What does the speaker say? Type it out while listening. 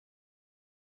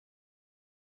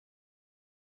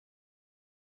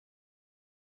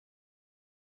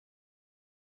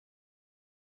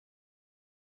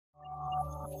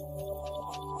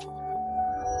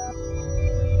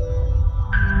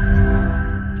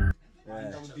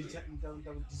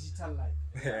Digital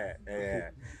life. Yeah.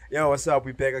 Yo, what's up?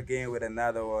 We back again with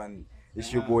another one.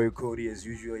 It's your boy Cody, as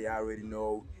usual. You already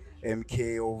know.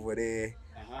 MK over there.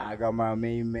 I got my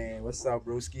main man. What's up,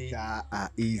 broski?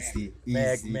 Easy,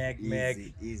 Mac, easy, Mac, Mac.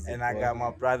 easy, easy. And I Boy. got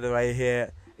my brother right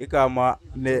here. You got my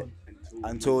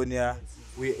Antonia.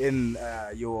 We're in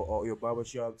your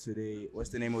barbershop today. What's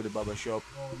the name of the barbershop?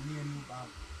 Oh, me and you, Bob.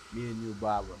 Me and You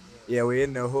Barber. Yeah, we're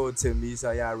in the whole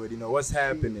Tembisa. You already know what's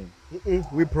happening.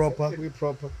 We proper.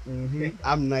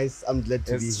 I'm nice. I'm glad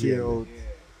to It's be here. chilled. Man.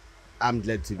 I'm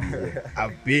glad to be here.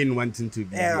 I've been wanting to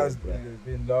be Yeah, here. it's Bro.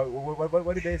 been long.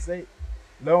 What did they say?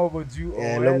 Long overdue.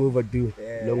 Yeah, or long what? overdue.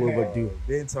 Yeah, Long overdue.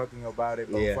 Been talking about it,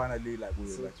 but Yeah. finally, like we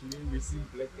were like, We see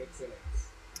Blackexcellence.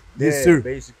 Yes, yeah, sir.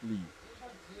 basically.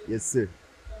 Yes, sir.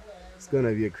 It's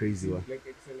gonna be a crazy one.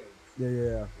 Blackexcellence.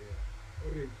 Yeah.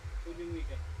 Already.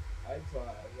 I saw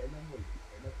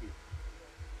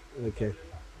Okay.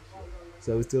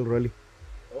 So we're still rolling.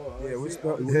 Yeah, we're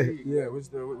still,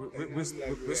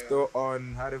 we're still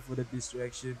on how to for the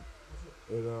distraction,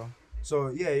 you know. So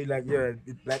yeah, like the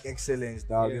Black Excellence,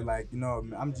 dog. Yeah. Like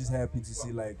I'm just happy to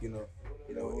see like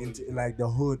into like the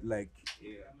hood, like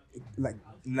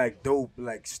dope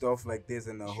like stuff like this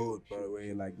in the hood, by the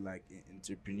way, like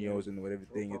entrepreneurs and whatever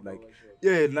thing. It's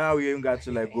like now we even got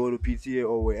to like go to PTA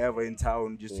or wherever in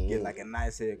town just to get like a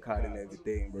nice haircut and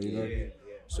everything, bro. You know what I mean?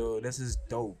 So this is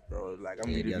dope, bro. Like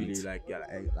I'm really like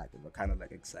kind of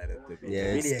like excited to be Yeah,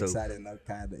 really it's dope. excited, not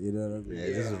kind of, you know what I mean? Yeah,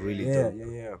 this is really yeah, dope.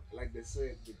 yeah. like they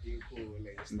said, the J-Code,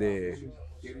 like stuff. Yeah. You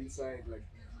get inside, like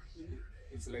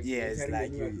it's like Yeah, it's entering like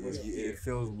a new atmosphere. it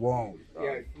feels warm.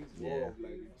 Yeah, it feels warm,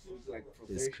 like it feels like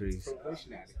It's crazy.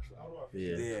 professional.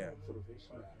 Yeah. Yeah.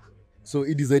 Professional. So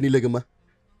it design like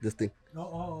this thing.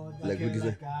 No, Like we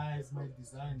design. guys, my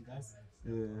design, guys.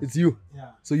 It's you.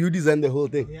 Yeah. So you design the whole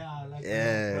thing. Yeah, like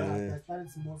Yeah. I started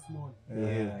small.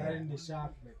 Yeah. Started in the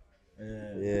shop, like.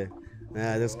 Yeah.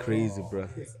 Nah, that's crazy, bro.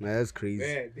 Nah, that's crazy.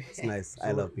 Man. It's nice.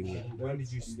 I love being here. When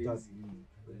did you start?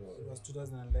 It was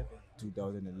 2011.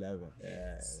 2011.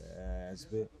 Yeah, it's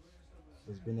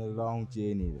been a long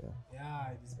journey. Yeah,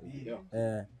 it's big.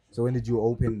 Yeah. So when did you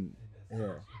open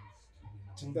here?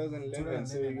 2011,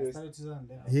 so 2011. I you, started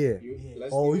 2011. Here. you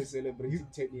last Oh, year you- you celebrated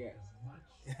 10 years.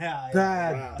 Yeah.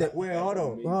 God, wait, hold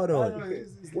on.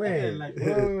 Wait. Like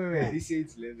Wait. This year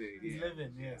it's 11. Yeah.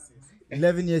 11, yes.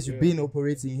 11 years you've been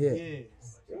operating here,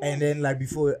 Yes. and then like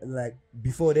before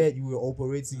that you were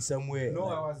operating somewhere. No,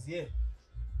 like- I was here.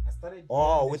 I started.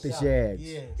 Oh, in with the shop. shags.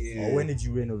 Yes. Yeah. Or when did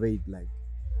you renovate? Like,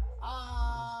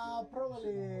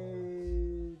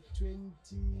 Probably 20.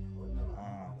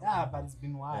 Yeah, but it's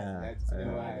been a while. Yeah. That's been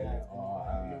a while. Yeah, it's been a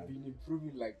while. You've been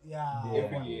improving like Yeah.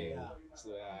 every year. Yeah. So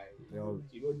Yo.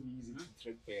 it won't be easy to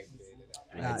track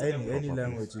back. nah, any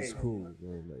language is cool.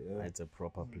 Bro. Like, It's a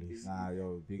proper place. Nah,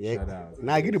 yo, big Yeah. shout out.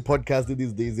 Nah, I get a podcast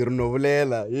these days. You don't know,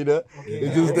 you know. Okay.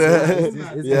 It's just,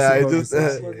 It's yeah, a it's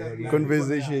just conversation.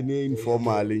 conversation,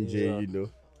 informal, and you know,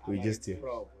 we just here.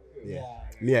 Yeah.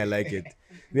 Me, I like it.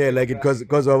 Me, I like it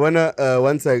because I wanna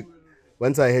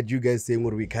once I heard you guys saying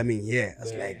we're coming here, I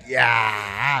was like,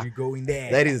 yeah, We going there.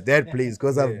 that is that place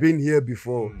because I've been here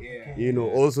before. Yeah. You know,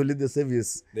 also the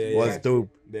service was dope.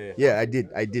 There. Yeah, I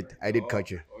did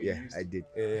culture. Yeah, I did.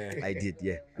 Yeah. I did.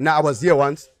 Yeah. Now I was here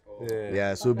once. Yeah.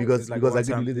 Yeah, so because It's like I one get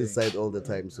to time leave this thing. side all the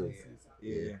time, so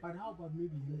Yeah. But how about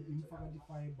maybe you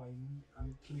identify by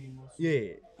train or so?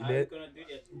 Yeah. You're gonna do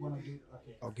it.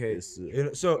 Okay. Okay. Yes, sir. You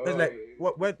know, so it's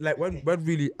like what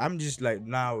really I'm just like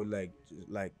now like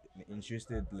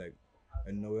interested like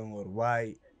in knowing or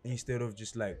why instead of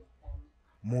just like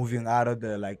moving out of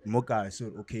the like Mocha, I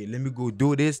said okay, let me go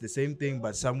do this the same thing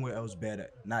but somewhere else better,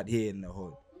 not here in the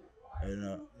hood. You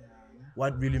know,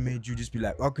 what really made you just be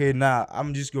like, okay, now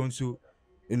I'm just going to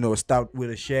start with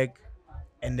a shack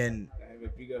and then I have a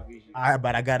bigger vision.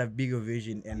 but I got a bigger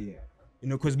vision, and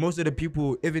because most of the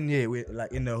people, even here, we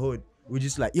like in the hood, we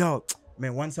just like, yo,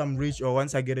 man, once I'm rich or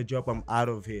once I get a job, I'm out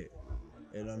of here.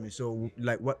 You know what I mean? So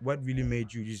like, what really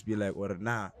made you just be like, well,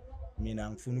 nah, I mean,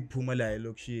 I'm funu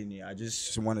pumala I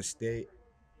just want to stay,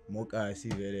 mocha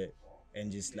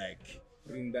and just like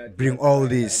bring all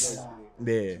this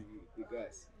there. The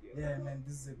guys. Yeah, man,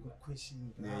 this is a good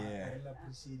question. Yeah. I really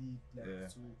appreciate it. Like Yeah.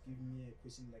 to give me a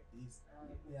question like this.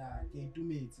 Yeah, can do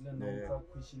me. It's a no Yeah.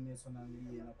 question. It's on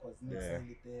cause Yeah.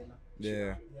 next year.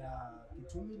 Yeah. Yeah,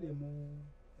 to me le mo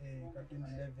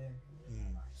 2011.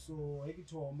 So I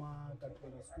thoma ka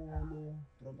school,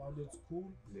 drop out of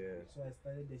school. Yeah. So I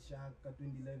started the shack at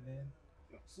 2011.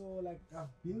 So like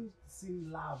I've been seeing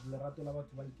love, lerato la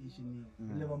batho ba locationeng,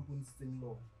 le ba mpontshitseng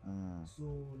lona. So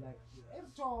like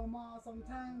every time,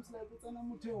 sometimes like it's an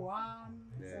motho one,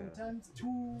 sometimes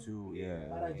two.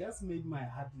 But I just made my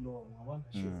heart long. I want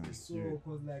so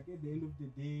because like at the end of the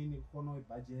day, ni kono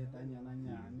budget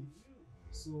anyana.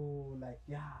 So like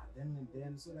then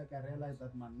so like I realized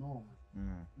that man no,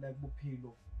 like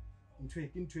bophelo. So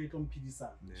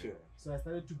I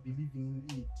started to believe in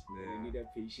it. You need a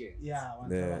patience.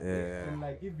 And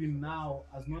like even now,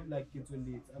 as not like it's too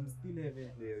late, I'm still have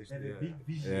a big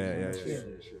vision.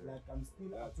 Like I'm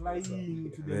still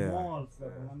applying to the malls.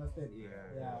 Like, you understand?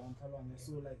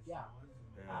 So like it's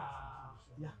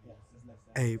like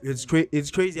that. Hey,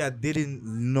 it's crazy. I didn't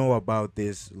know about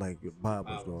this, like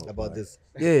barbers, bro. About this.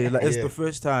 Yeah, like it's the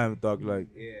first time, dog. Like,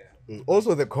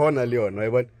 also the corner, Leon,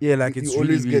 right? But yeah, like it's you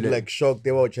always really, get like shocked.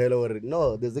 They were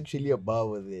no, there's actually a bar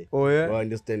over there. Oh yeah, you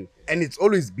understand? And it's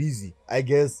always busy. I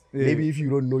guess maybe if you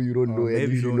don't know, you don't know, and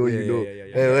if you know, you know.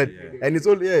 And it's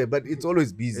all but it's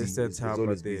always busy. It's that time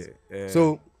always of busy. day.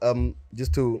 So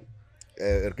just to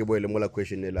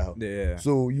question.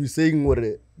 So you saying what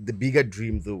the bigger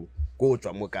dream though? Go to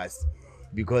Amokas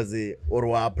because or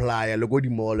apply look at the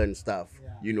mall and stuff.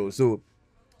 You know, so.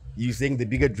 You saying the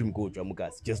bigger dream go to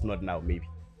Amukas, just not now, maybe?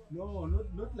 No,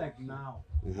 not like now.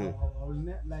 I'll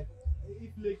like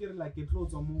if like a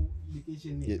clothes or more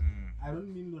location. I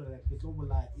don't mean like a global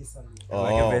like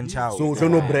a venture out. So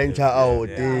no branch out,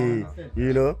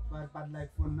 you know. But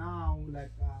like for now,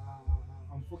 like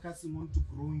I'm focusing on to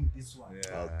growing this one.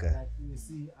 Okay. Like you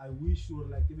see, I wish you were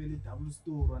like even a double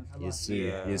store and yes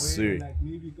sir. Like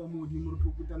maybe come with you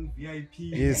VIP.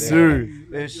 Yes sir.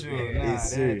 Yes sir.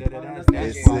 Yes sir.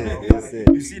 Yes sir.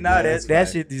 You see now that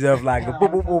shit deserve like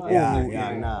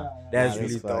that's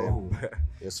really dope.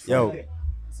 Yo.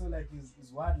 So like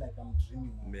it's what like I'm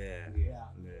dreaming of.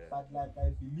 But like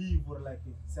I believe or like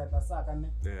it's a but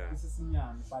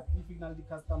if you know the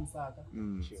custom saka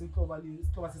it's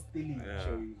stealing.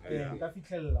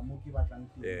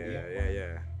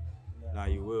 Nah,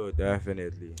 you will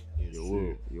definitely.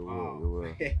 You will.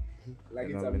 Like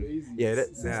it's amazing. Yeah,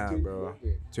 that's bro.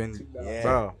 20.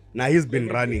 Bro. Now he's been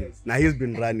running.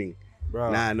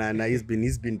 Bro. Nah. He's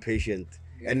been patient.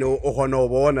 And no,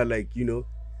 like you know.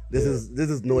 This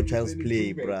is no child's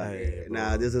play, bro.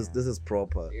 Nah, this is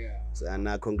proper. So, and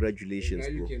congratulations,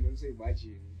 now you bro. can also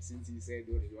imagine since he said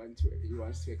he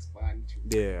wants to expand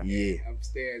to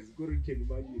upstairs. Go can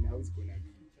imagine how it's gonna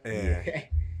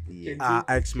be.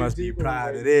 X must be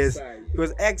proud of this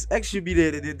because X should be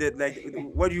there. Like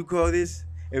what do you call this?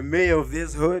 A mayor of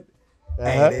this hood.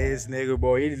 Hey, this nigga,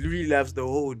 boy, he really loves the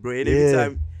hood, bro. And every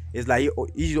time it's like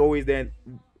he's always there.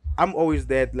 I'm always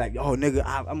that like, oh nigga,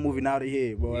 I'm moving out of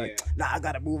here, bro. Like, nah, I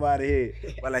gotta move out of here.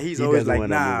 But like he always like,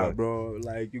 nah, bro.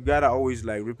 Like you gotta always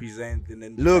like represent and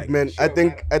then look, like, man. I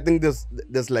think there's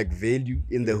like value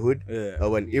in the hood.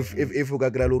 When if we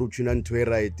got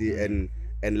right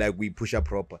and like we push up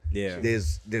proper.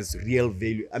 There's real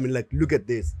value. I mean, like look at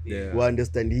this. We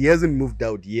understand he hasn't moved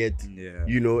out yet.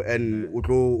 You know, and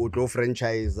Utlo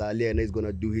franchise and he's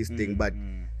gonna do his thing, but.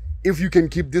 If you can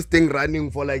keep this thing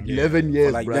running for like 11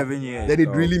 years, like 11 years, then it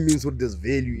really means what there's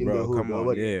value in the hood. Come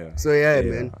on, So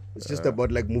man, it's just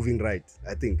about like moving right,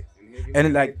 I think.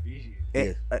 And like,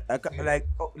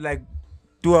 like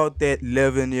throughout that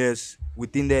 11 years,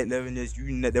 within that 11 years,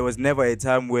 there was never a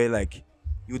time where like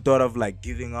you thought of like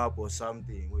giving up or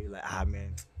something, where you're like,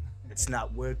 man, it's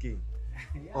not working,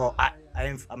 or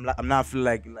I'm not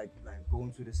feeling like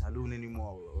going to the saloon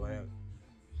anymore, or whatever.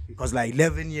 Because like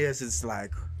 11 years, it's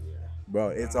like. Bro,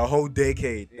 it's a whole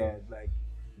decade, like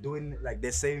doing like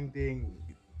the same thing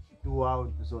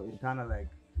throughout. So it kind of like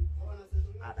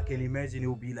I can imagine it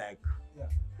will be like,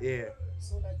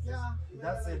 So like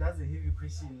that's a heavy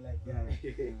question, like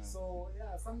So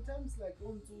sometimes like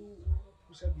want to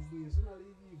push a business,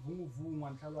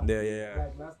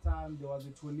 like last time there was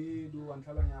a tornado and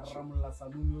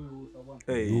saloon. So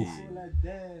like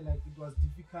there, like it was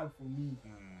difficult for me.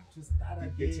 To start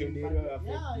again.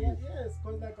 Yes,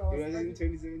 because like I was in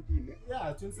 2017.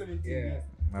 2017. Yes.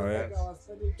 Like I was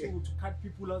starting to cut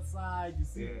people outside, you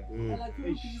see. And like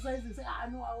people criticizing, say,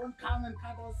 no, I won't come and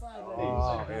cut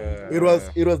outside.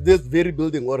 It was this very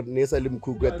building or Nesalim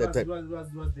Kuku at that time. It was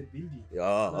the building.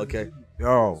 Okay.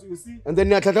 Yo. So you see? And then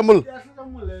Yatakamul.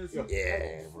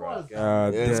 Bro.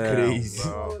 That's crazy.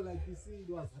 So like you see, it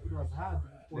was hard.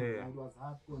 It was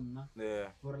hard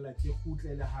for like your foot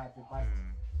hard, but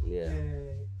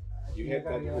you had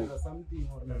that something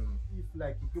or like if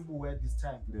like people wear this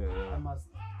time, I must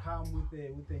come with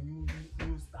a new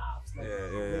stuff, like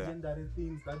legendary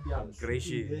things that they are great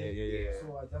shit. So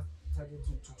I just target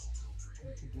to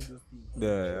do those things.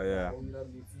 Yeah.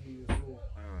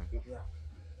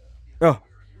 So,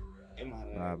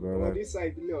 Bro, on this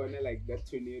side, like that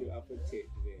tornado affected.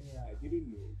 I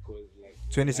didn't know because like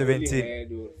 2017. I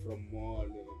only heard from mall.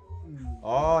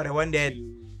 Oh, the one that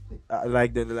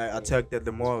like attacked at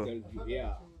the mall.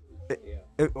 Yeah.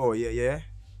 Oh yeah.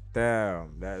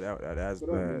 Damn, that's So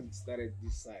bad. started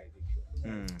this side.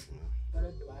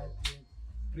 started by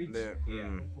bridge.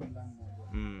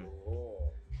 Oh.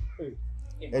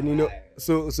 And you know,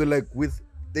 so like with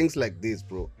things like this,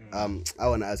 bro, I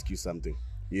wanna ask you something.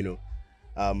 You know,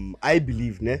 I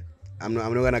believe, ne, I'm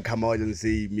not gonna come out and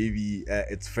say maybe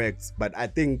it's facts, but I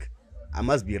think I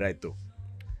must be right though.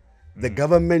 The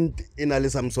government in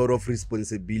some sort of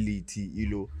responsibility, you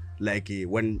know, like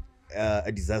when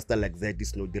a disaster like that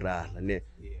is not there.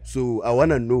 So I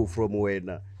wanna know from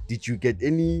when did you get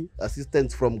any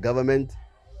assistance from government,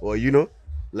 or you know,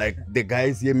 like the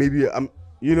guys here maybe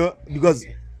you know, because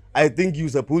I think you're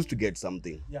supposed to get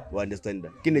something. Yeah. You understand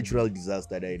that? Natural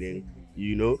disaster, I think,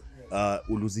 you know,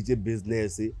 Ulusite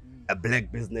business, a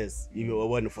black business, even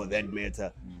one for that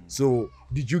matter. So,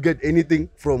 did you get anything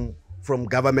from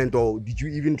government, or did you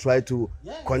even try to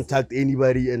contact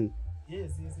anybody? And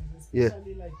yes, Yeah.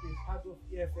 especially like the part of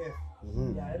EFF.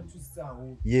 Yeah, I had to start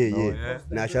with. yeah.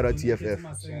 Now shout out to EFF.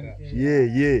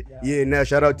 Yeah. Yeah. Now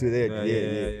shout out to that.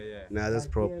 Yeah. Yeah. Nah, that's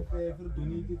Like proper. EFF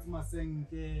donated to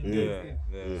Masenke.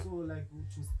 Yeah. So like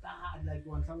to start like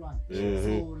one. Mhm.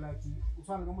 So like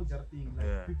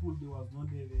like people there was no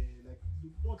there like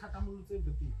don't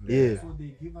everything. Yeah. So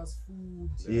they give us food.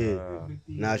 Yeah.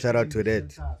 Everything. Nah, shout out to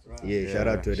that. Shelters, right? Yeah, shout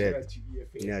out to Shout that. out to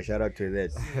EFF. Yeah, shout out to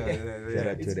that. Shout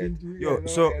out to It's that. been doing Yo, a lot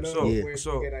so- of so- work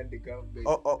so- to get at the government.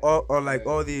 Or like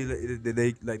all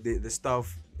the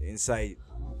stuff inside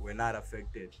were not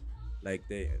affected. Like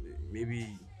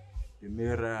maybe the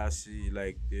mirror, see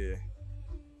like the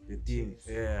thing.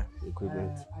 Yeah.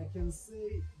 Equipment. I can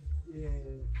say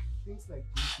things like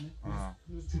this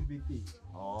news should be big.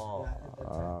 Oh. Yeah, at that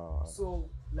time. So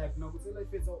like now it's like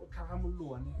it's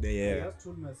Yeah. I just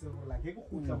told myself like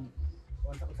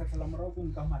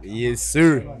Yes,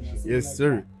 sir. So, Yes, like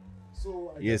sir. that.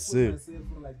 So I Yes, just told sir.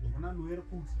 myself like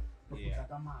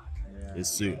Yes,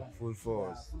 sir. Full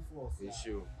force. Full force.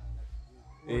 Issue.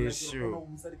 Or like, Issue. you're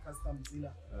gonna use the customs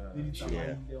here. Then it's Yeah.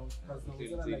 like, because now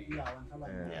it's like,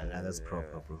 Yeah, nah, that's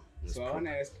proper, bro. That's So I proper. want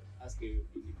to ask an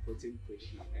important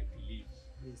question. I believe,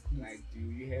 like, do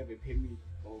you have a permit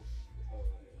of or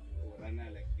runner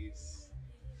like this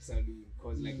saloon?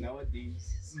 Because like nowadays,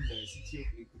 the city of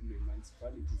Ekurhuleni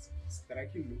municipality is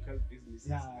striking local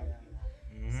businesses.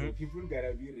 So people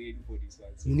gotta be ready for this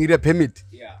one. So, You need a permit.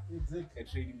 yeah, Exactly. a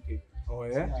trading permit. Oh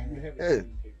yeah. Do you have a Yeah.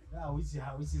 trading permit? Yeah,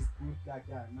 which is good. Like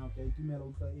now, okay, to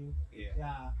me,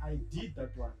 Yeah. I did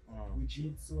that one. Oh. We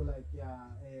did so like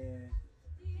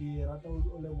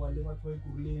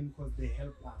because they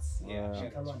help us. Yeah.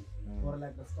 That one. Or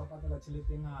like the stuff but they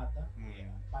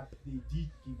did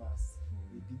give us.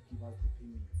 They did give us the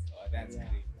payments. Oh, that's Yeah.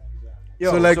 great.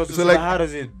 Yo, So like- how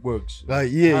does it work? Yeah, How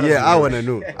does yeah. it I work? wanna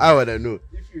know. I wanna know.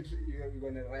 If you're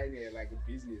gonna run like a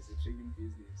business, a trading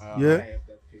business, Yeah. you gotta have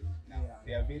that payment. Now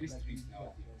they are very strict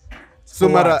nowadays. So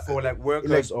For Mara, what? For like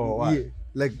workers or what? yeah,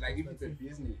 like Like if it's a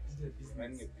business,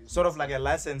 running a business, Sort of like a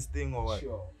license thing or what?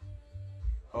 sure.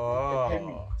 Oh.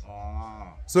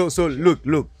 payment. so look.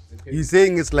 The payment He's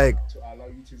saying it's like to allow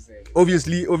you to sell.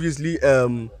 obviously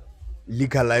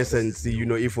liquor license, you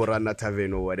know, if for run a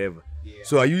tavern or whatever. Yeah.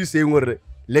 So are you saying or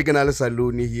like an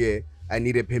salon here, I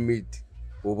need a permit?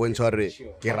 Or when sorry,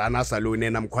 Sure. run a salon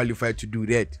and I'm qualified to do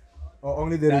that. Or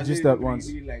only the Does it registered ones.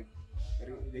 really, like,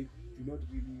 they do not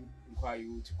really require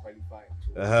you to qualify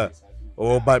to Uh-huh. this salon.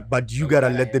 Oh, but you So gotta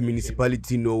gotta let the have a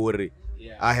municipality know where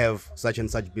Yeah. I have such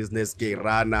and such business,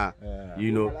 rana,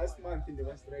 you know. Last month in the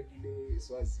West Regular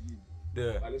Swazini.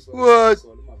 Yeah. What?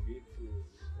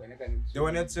 They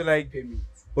wanted to like payment.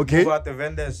 Okay. move out the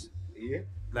vendors, Yeah.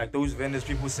 like those vendors,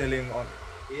 people selling on.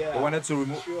 Yeah. They wanted to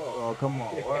remove. Sure. Oh come on.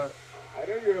 What? I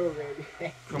don't know,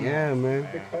 man. Come Yeah, on. man.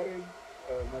 The current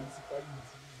municipality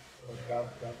or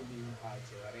governing party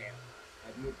or whatever.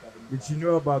 I don't governing Did you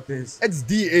know about this? It's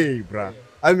DA, bruh.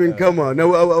 I mean, come on.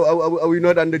 Now, are we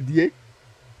not under DA?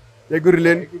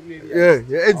 Ekurhuleni? Yeah,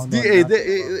 it's Oh, no, DA.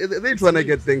 nothing. They trying to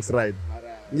get things right.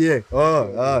 Yeah.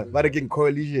 But again,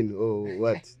 coalition. Oh,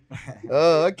 what?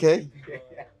 Oh, okay.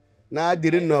 Nah, I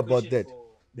didn't know about that.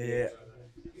 Yeah.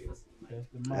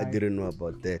 I didn't know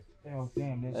about that. Oh,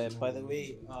 damn, that's By the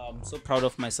way, I'm so proud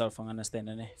of myself. I understand,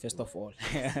 first of all.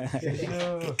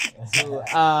 So,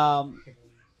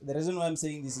 the reason why I'm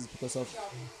saying this is because of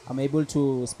I'm able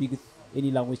to speak with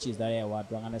any languages that I want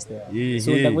to understand. Yeah,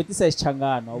 So yeah. language is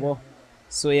Changano.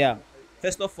 So yeah,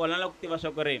 first of all,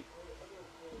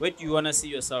 where do you wanna see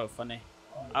yourself,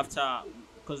 after?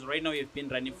 Because right now you've been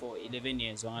running for 11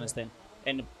 years, you understand?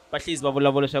 And at least a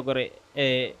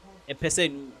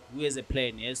person who has a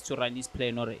plan has to run his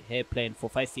plan or her plan for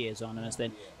 5 years, you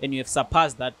understand? And you have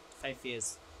surpassed that 5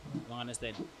 years, you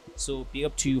understand? So be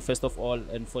up to you first of all,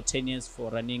 and for 10 years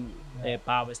for running a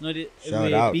barber. It's not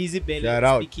Shout out. busy belly Shout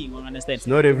out. speaking, you understand? It's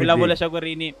not every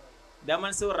day. That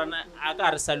man so run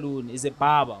a saloon is a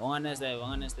barber, you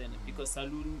understand? Because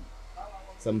saloon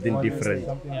Something different.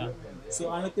 yeah.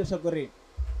 So ano to siya gore?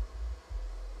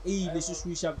 Let's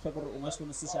wish up siya gore ungas ko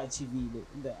na siya achieve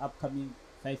in the upcoming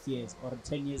 5 years or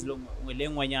 10 years long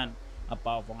ngelengwa nyan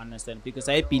above, you understand? Because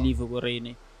I believe gore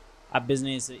a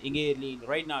business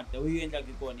right now the way you end up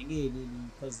going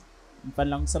because mfan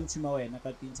lang samchuma wena ka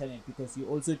internet, because you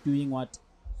also doing what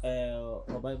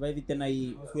by vitena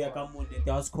kuya ka mo the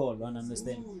house call, you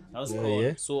understand? House call.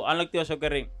 Yeah. So unlike to siya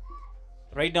gore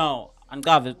right now, but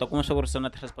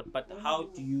how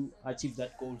do you achieve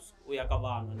that goals?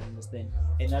 Understand?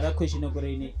 Another question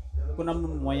right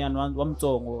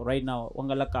now,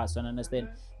 understand?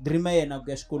 Dream na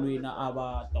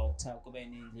aba doctor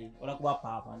or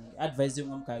papa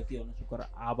advising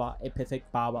aba a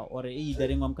perfect baba or either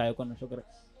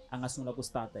angasula ko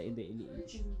start in the early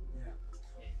age.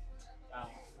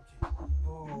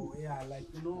 Oh yeah, like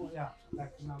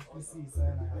like now we see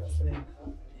and I understand.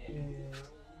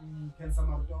 Can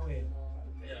somehow go away?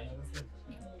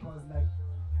 Because like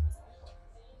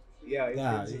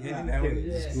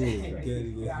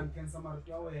can somehow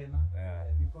go away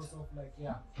because of like I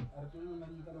don't know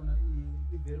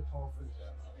very powerful.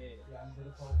 Yeah, I'm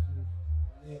very powerful.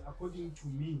 According to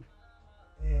me,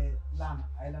 I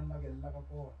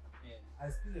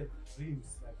still have dreams,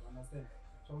 like understand.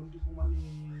 So when you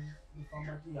come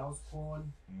the house call.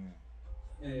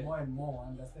 More and more,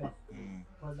 understand?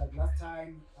 Because like last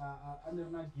time, I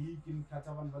never gig in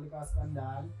Katavan Valika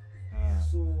scandal.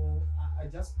 So I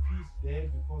just quit there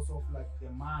because of like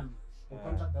the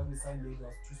contract that we signed there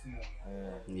was too small.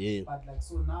 Yeah. But like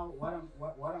so now,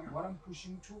 what I'm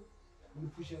pushing to,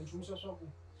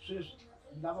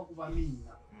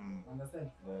 understand?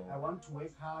 I want to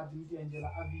work hard in the Angela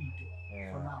Avito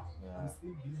for now. I'm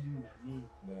still building my name.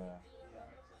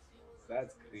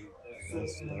 That's great. So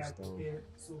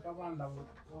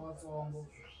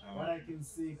what I can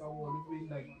say,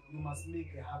 like you must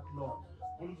make a heart long.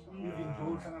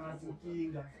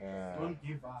 Don't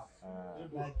give up.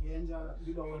 Like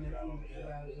you don't want to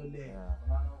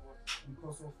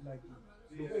because of like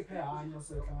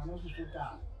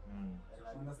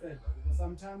understand?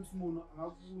 Sometimes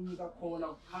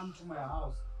come to my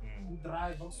house,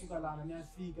 drive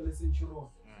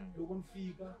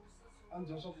I'm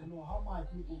just know how much.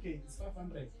 Okay, it's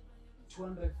 500,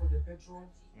 200 for the petrol,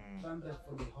 200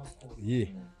 for the house call. Yeah.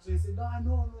 So he said, no, I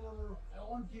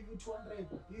won't give you 200.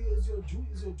 It's your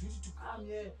duty to come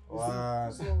here. Wow.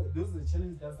 So those are the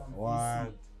challenges that I'm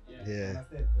facing.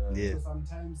 Yeah. So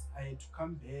sometimes I had to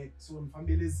come back. So I'm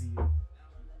family zero.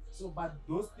 So, but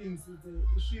those things,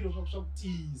 it's really of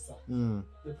teaser.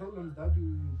 The problems that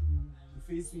you're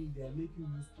facing, they are making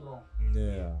you strong.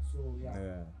 Yeah. So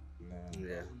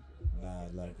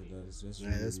Like that's that's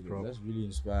really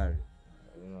inspiring.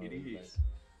 It is. Like,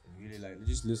 really like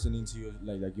just listening to your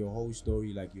like your whole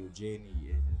story, like your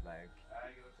journey, and just like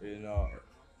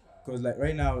because like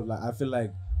right now, like I feel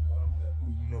like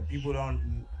people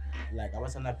don't like I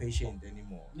wasn't that patient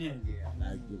anymore.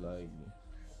 Like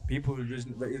people just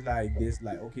it's like this,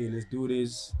 like okay, let's do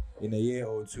this in a year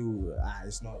or two.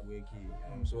 It's not working.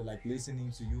 So like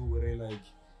listening to you, where like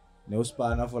no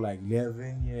spanner for like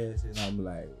 11 years, and I'm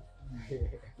like,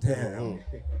 damn,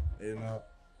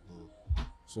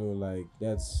 So like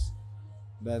that's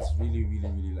really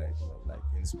like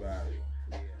inspiring.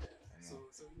 So in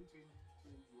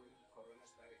 2020 when Corona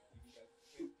started,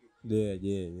 Yeah.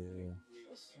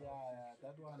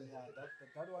 That one,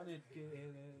 that one,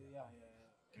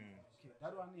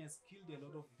 that one has killed a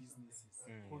lot of businesses.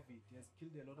 COVID has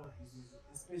killed a lot of businesses,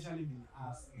 especially in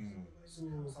us. So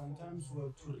sometimes we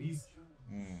have to risk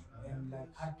and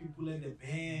like cut people at the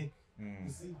back.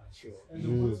 You see, and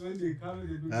because when they come,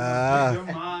 they do their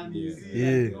money. You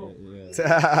see, so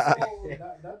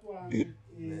that one.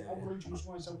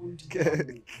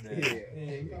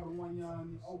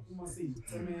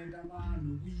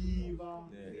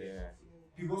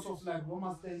 because of like we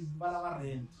must spend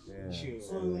rent.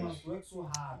 So you must work so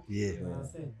hard. You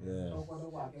understand?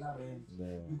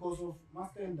 Because of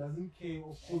Mustang doesn't care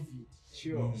of COVID.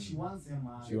 She wants her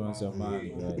man. So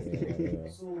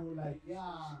like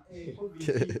COVID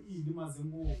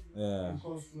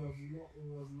because we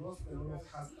have lost a lot of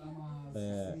customers.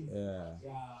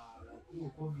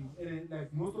 COVID and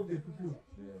like most of the people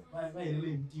by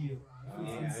deal.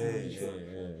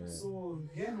 So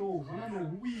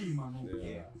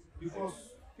because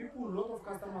people, a lot of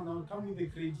customers now come with the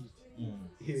credit.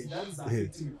 That is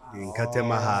affecting us.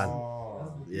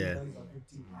 Yeah.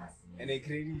 And a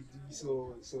credit,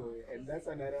 so and that's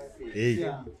another thing.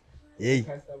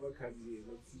 Customer comes in,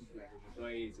 let's see, like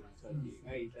employees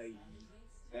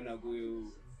and I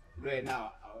go right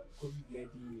now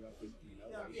COVID-19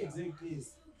 exactly.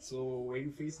 So when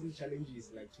you're facing challenges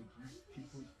like to give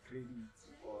people credit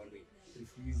or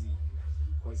refusing,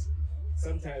 because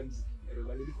sometimes the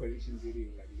collections are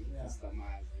like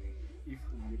customers, if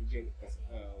you reject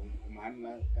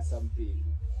something,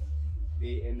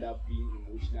 they end up being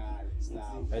emotional and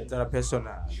stuff. It's a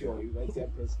personal. Sure, you write a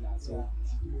personal. So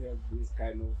you have this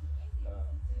kind of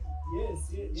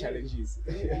challenges.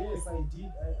 Yes, I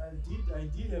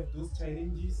did have those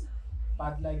challenges,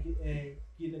 but like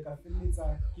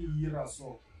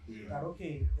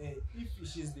okay, if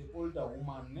she's the older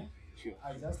woman,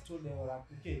 I just told her like,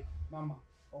 okay, Mama,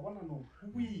 I wanna know who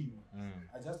we.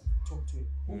 I just talked to her.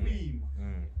 Who we?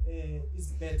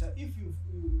 It's better if you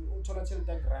told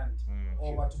the grant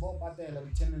or what about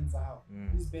the tenants are.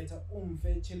 It's better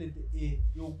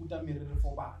you put a mirror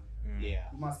for ban. You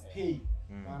must pay.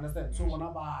 You understand? So one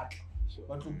about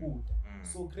but good.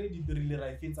 So credit really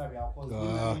right fits because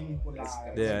just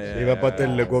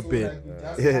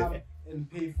come and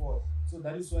pay for it. So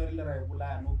that is why really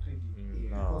right no credit.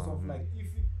 Because of like if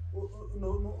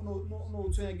no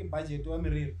budget or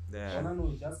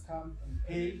no just come and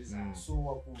pay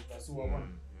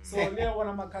so there one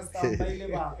of my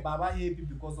customers baba happy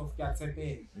because of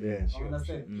pay.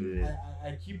 Understand?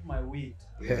 I keep my weight.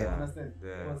 Understand?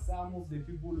 Because some of the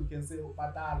people who can say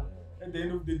patal at the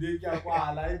end of the day at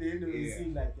the end of the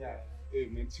scene like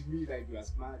man, to me, like you are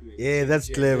smart. Yeah, that's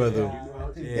clever though.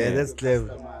 Yeah, that's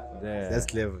clever. That's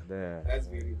clever. That's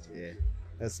very true. Yeah.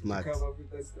 That's smart. Come up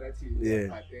with a strategy.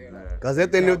 Because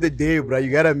at the end of the day, bro,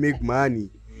 you gotta make money.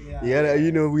 You gotta,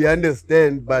 we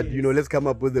understand, but let's come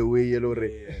up with a way,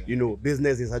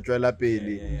 business is actually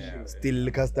paying. Still,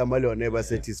 the customer are never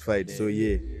satisfied. So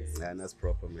that's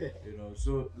proper, man.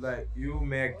 So like you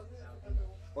make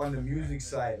on the music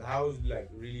side, how's like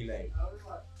really like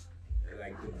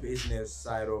the business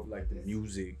side of like the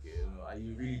music? Are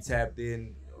you really tapped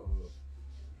in?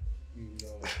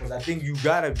 Because I think you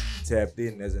gotta be tapped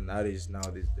in as an artist now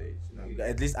these days. You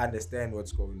at least understand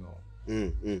what's going on.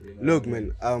 Look,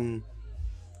 man.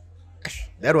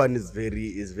 That one is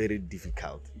very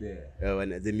difficult.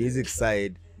 When the music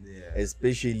side,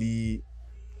 especially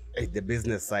the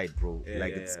business side, bro.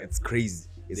 It's crazy.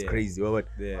 It's crazy.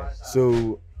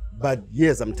 So, but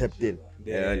yes, I'm tapped in.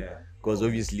 Because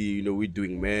obviously, we're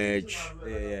doing merch.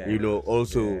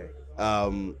 Also,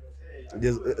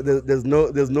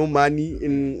 there's no money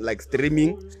in like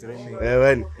streaming.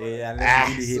 Really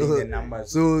hitting the numbers.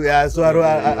 So I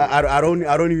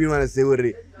don't even want to say what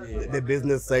the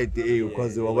business side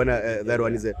because that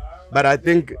one is it. But I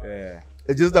think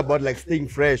it's just about like staying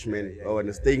fresh, man.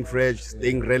 Staying fresh,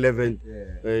 staying relevant.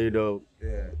 But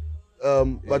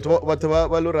what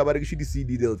about the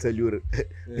CD? They'll tell you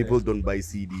people don't buy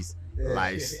CDs.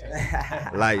 Lies.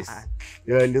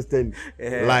 You understand?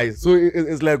 Lies. So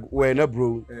it's like when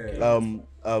bro,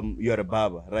 you're a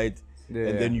barber, right?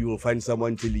 And then you will find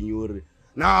someone telling you,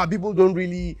 nah, people don't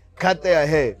really cut their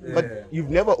hair. But you've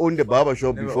never owned a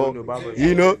barbershop before.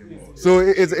 So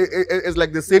it's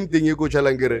like the same thing you go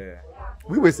Chalangere.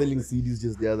 We were selling CDs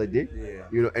just the other day,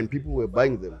 and people were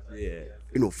buying them.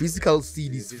 Physical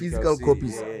CDs, physical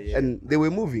copies, and they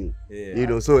were moving.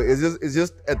 So it's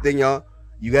just a thing.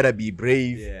 You gotta be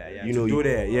brave. Do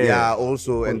that.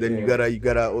 Also, and then you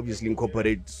gotta obviously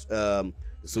incorporate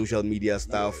social media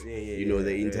stuff.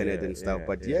 The internet and stuff.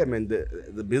 But man,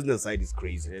 the business side is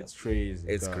crazy. It's crazy.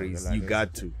 It's crazy. You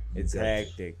got to. It's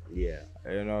hectic. Yeah.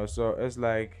 So it's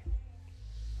like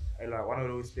one of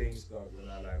those things, dog. When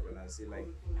I see like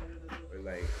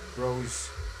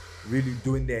bros really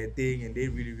doing their thing and they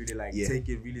really take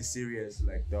it really serious,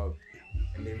 like dog.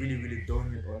 And they really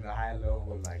doing it on a high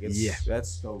level, like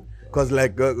that's dope. Cause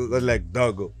dog,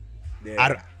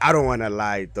 I don't wanna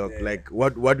lie, dog. Like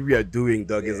what we are doing,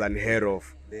 dog, is unheard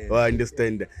of. Oh, I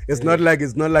understand. It's not like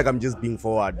I'm just being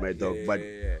forward, my dog. But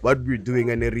what we're doing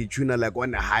and a retuna like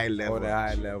on a high level. On a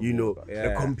high level. You know,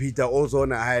 the computer also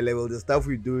on a high level. The stuff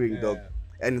we're doing, dog.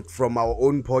 And from our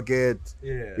own pocket,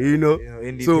 you know,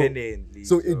 independently.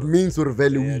 So it means for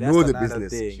value we know the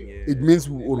business. It means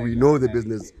we know the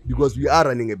business because we are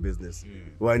running a business.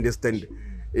 We understand,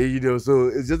 you know. So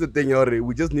it's just a thing.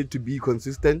 We just need to be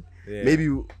consistent. Maybe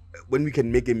when we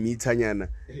can make a meetanyana,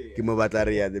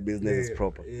 the business is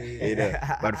proper. You know.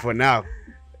 But for now,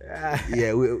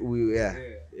 we're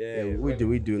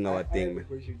doing our thing. I have a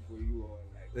question for you all,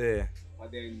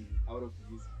 but then out of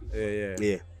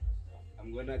this,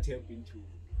 I'm gonna tap into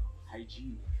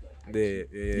hygiene.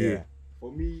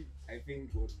 For me, I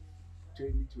think what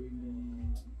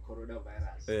 2020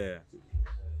 coronavirus.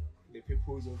 The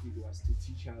purpose of it was to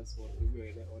teach us what we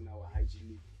were on our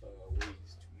hygienic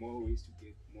ways to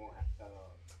get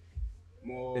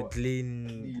more clean.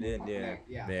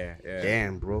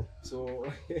 Damn, bro. So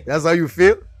that's how you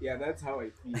feel? Yeah, that's how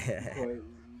I feel. Because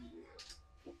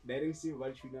direct say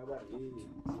what you never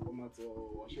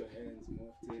wash your hands more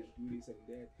often, do this and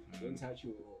that. Don't touch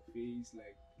your face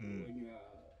like when you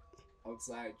are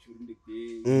outside during the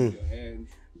day, use your hands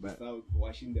without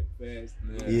washing them first.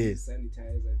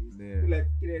 Sanitizer this. Like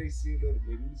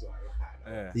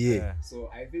so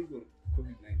I think with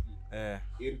COVID-19,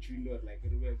 it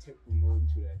will take more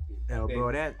into that thing. Yeah, bro,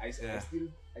 I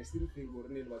still think we're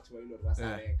not able to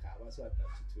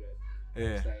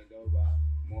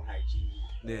more hygienic.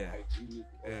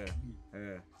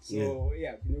 So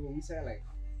when we say like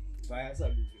via do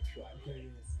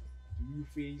you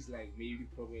face like maybe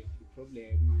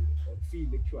problem or feel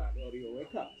lecture or your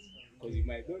workers? Because you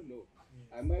might not know.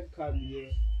 I might come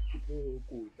here, people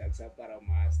could accept a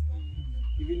mask,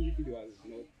 even if it was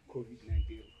not COVID-19,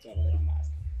 to have a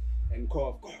mask and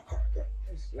cough.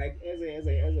 Like as a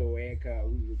worker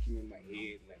who's looking on my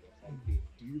head like something,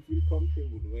 do you feel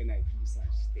comfortable when I do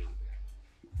such things?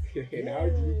 And how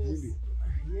do you do it?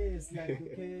 Yes,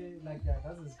 like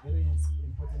that is very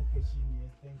important question.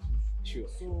 Yes, thank you. Sure.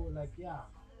 So like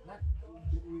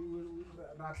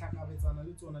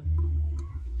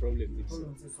problems.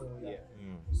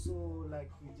 So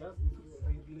like we just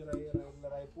you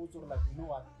know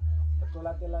what,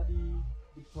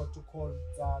 the protocol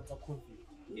the COVID.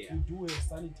 We do have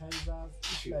sanitizers,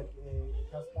 like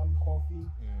custom coffee,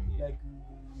 like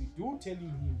we do telling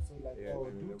him, so like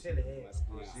do tell her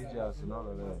procedures and all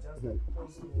of that. Just like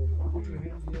put your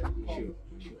hands here,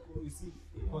 you see,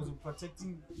 because we're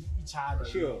protecting each other.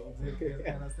 You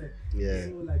understand? So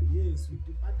like yes, we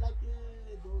do, but like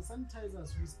those sanitizers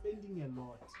we're spending a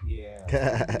lot.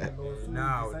 So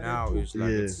now it's like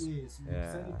we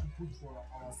decided to put for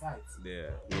our sites.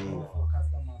 Not for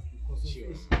customers because of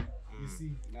you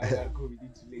see, now that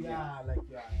COVID is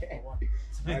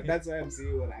late. That's why I'm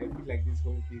saying, well, I feel like this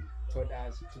whole thing taught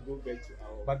us to go back to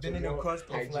our. But then in the cost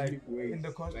of life,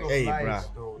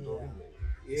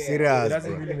 serious, it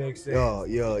doesn't really make sense.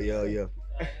 Yo.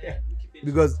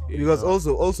 because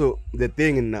also the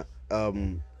thing in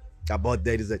about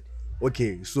that is that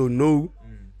so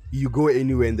you go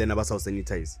anywhere and then about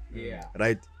sanitize.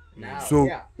 Right. Now, so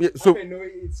it's sort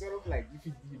of like if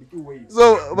you wait.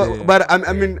 So, but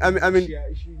I mean,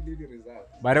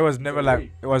 but it was never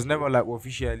like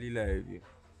officially like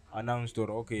announced or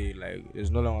okay, like it's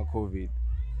no longer COVID.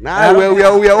 Nah, we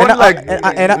are on like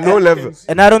no level,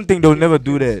 and I don't think they'll never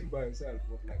do that.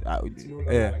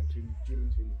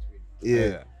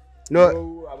 No,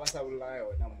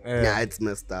 it's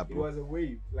messed up. It was a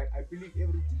wave. Like I believe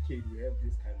every decade we have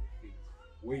this kind of thing.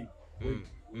 Wave.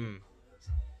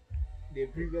 The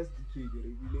previous decade,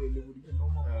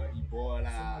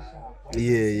 Ebola.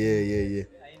 Yeah.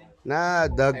 Nah,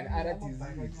 that. And other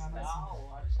diseases.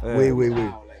 Wait.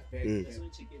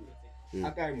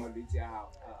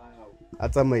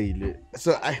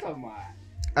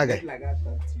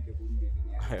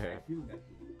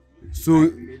 So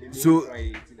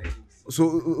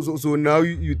So now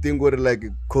you think what like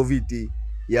COVID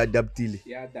adaptile.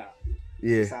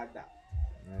 Yeah.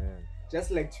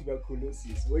 Just like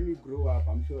tuberculosis, when you grow up,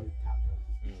 I'm sure it happened.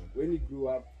 When you grew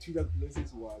up,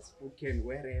 tuberculosis was spoken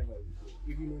wherever you go.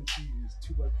 Even on TV,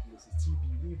 tuberculosis,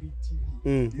 TB, we be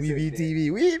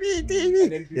TV.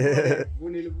 And then people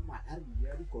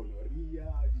like,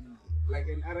 gonorrhea, like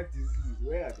in other diseases,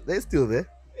 where are they? They're still there.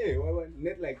 Hey, well,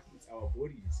 not like it's our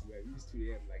bodies. We are used to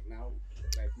them. Like now,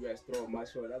 like we are strong,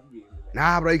 much more that way.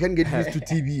 Nah, bro, you can't get used to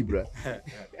TB, bro.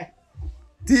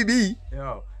 TB.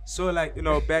 Yo. So like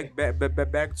back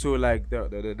to like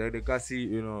the Kasi,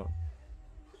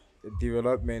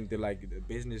 development, like the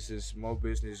businesses, small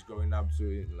business going up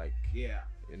to like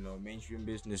you know, mainstream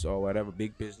business or whatever,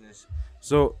 big business.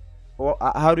 So,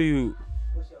 how do you?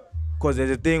 Because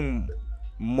there's a thing,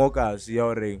 mockers,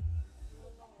 yelling,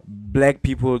 black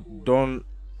people don't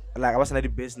like. I wasn't the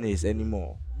business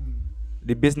anymore.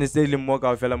 The business daily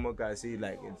mocha fella mocha see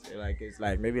it's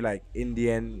like maybe like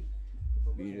Indian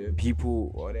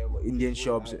people or whatever, Indian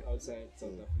shops outside South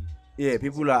Africa. Yeah,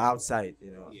 people are outside,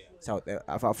 you know,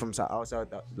 from outside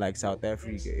like South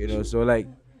Africa, you know. So like,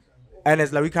 and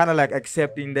it's like we kind of like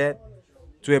accepting that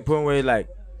to a point where like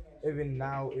even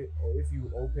now if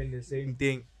you open the same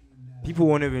thing, people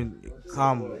won't even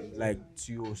come like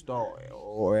to your store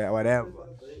or whatever.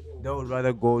 They would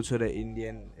rather go to the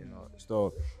Indian, you know,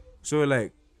 store. So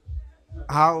like,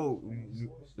 how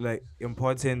like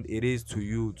important it is to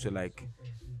you to like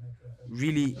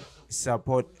really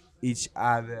support each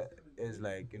other as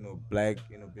like, you know, black,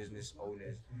 you know, business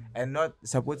owners, and not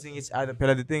supporting each other.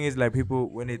 But the thing is like people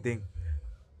when they think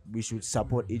we should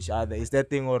support each other, is that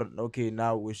thing or okay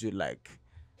now we should like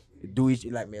do each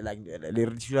like me like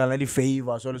the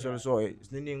favor so it's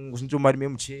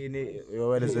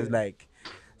like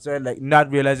so like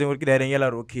not realizing what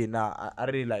okay now I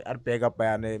really like I beg up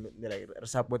by like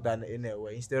support in a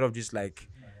way instead of just like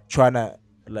trying to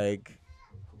like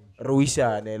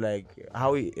Ruisha and like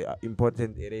how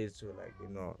important it is to like, you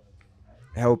know,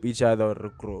 help each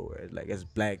other grow like as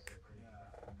black.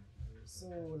 So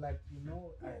like, you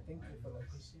know, I thank you for the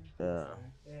question.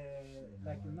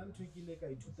 Like nna ntho e kile ka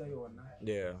ithuta yona,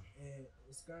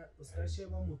 uska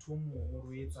sheba motho o mongwe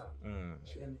o etsa,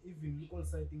 and even legal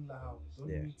citing la how don't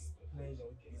mix pleasure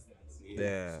with business.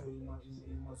 So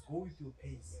you must go with your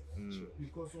pace,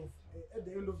 because of at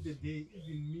the end of the day,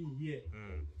 even me here,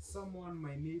 someone,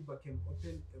 my neighbor, can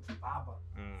open a barber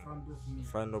in front of me,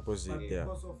 opposite, but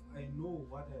because of I know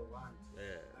what I want,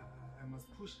 I must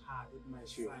push hard at my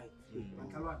side.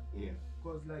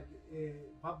 Because like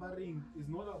barbering is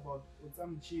not about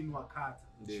some chin or cut.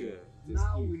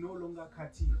 Now we no longer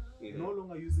cutting, no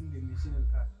longer using the machine and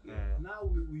cut. Now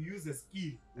we use a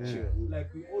skill.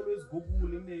 Like we always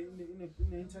Google in the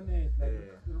internet,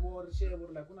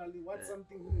 like what's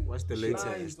something. What's the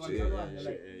latest? So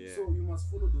you must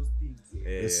follow those things. So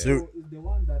it's the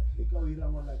one that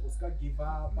like Oscar give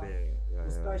up,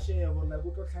 Oscar share or like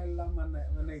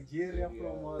Nigeria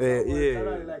from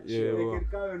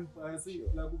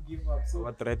like give up. So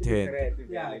what threatened?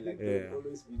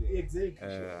 Always be there. Exactly.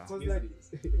 Because like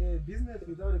business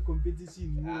without a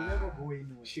competition, you will never go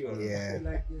anywhere.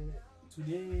 Like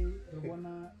today, we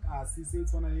wanna see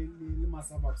it's on a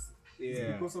suburbs.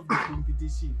 Because of the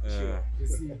competition. You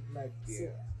see, like so,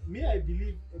 me, I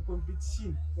believe a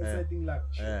competition or something like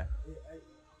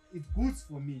it's good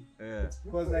for me,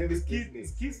 because like it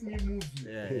keeps me moving.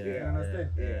 You understand?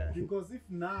 Because if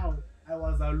now I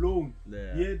was alone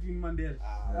here in Mandela,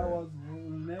 I will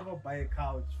never buy a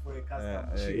couch for a customer.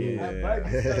 I buy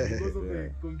this couch because of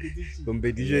the competition.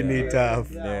 Competition is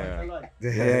tough. I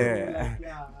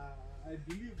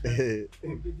believe that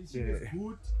competition is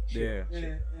good.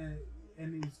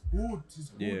 And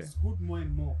it's good more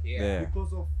and more.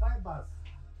 Because of fibers.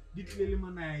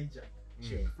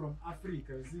 From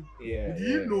Africa, you see. You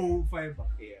didn't know fiber.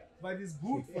 But it's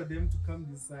good for them to come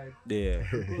this side.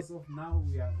 Because of now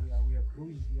we are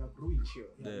growing.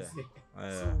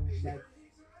 So like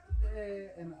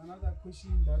and another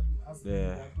question that you asked me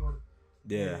that or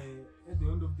at the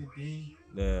end of the day,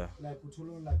 like like you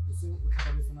say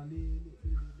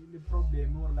the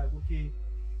problem or like okay,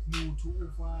 to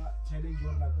offer challenge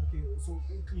or like okay, so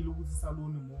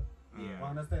salon more. You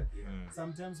understand?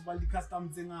 Sometimes while the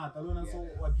customs thing out, alone so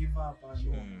I give up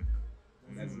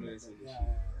and that's nice.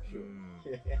 Sure.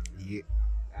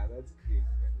 That's great,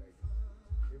 man. Like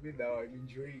even now I'm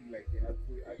enjoying like the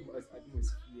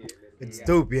atmosphere. It's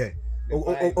dope,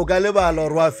 Ogaleba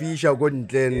or fish or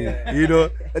you know,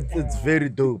 it's very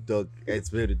dope, dog. It's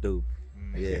very dope.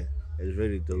 It's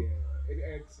very dope.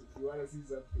 You wanna see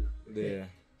something?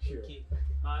 Sure. Okay.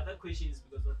 My other question is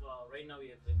because of right now we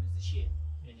have a musician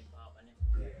in Barber.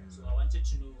 So I wanted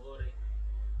to know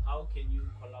how can you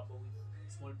collaborate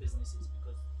with small businesses,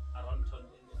 because around town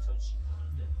in the township,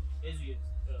 as we have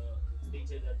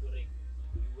stated that you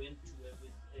went to work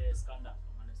with Skanda,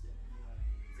 understand?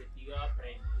 It's a bigger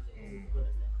brand,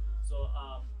 so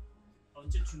I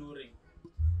wanted to know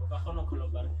how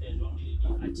collaborate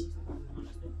with artists,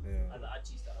 understand? Other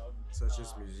artists around, such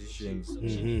as musicians. So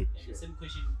the same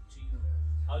question to you: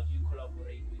 how do you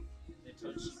collaborate with the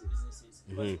township businesses?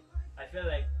 Because I feel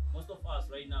like most of us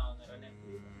right now,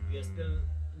 we are still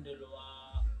in the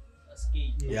lower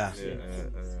scale.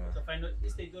 So find out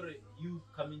instead of you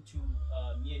coming to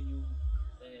me and you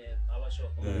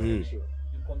barbershop, you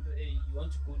you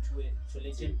want to go to a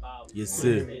legend bar. Yes,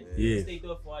 sir. Yeah. Instead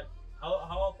of what?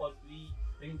 How about we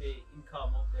bring the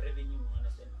income of the revenue?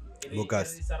 Understand?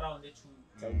 Focus. It's around it to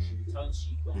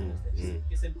township. Understand?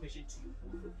 The same question to you.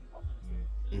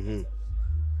 Understand?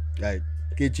 Right.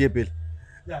 Okay, Chepel.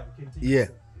 Yeah, we can take Yeah.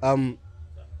 it.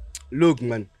 Look,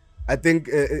 man. I think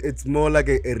it's more like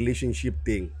a relationship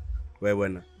thing, where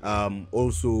when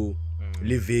also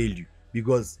live value,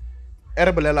 because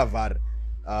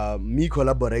me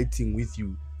collaborating with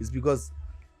you is because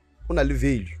una live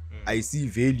value. I see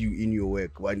value in your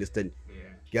work. You understand?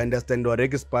 You understand?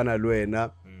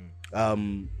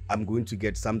 I'm going to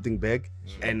get something back,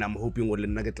 and I'm hoping we'll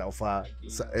get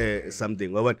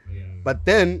something. But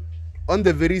then, on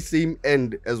the very same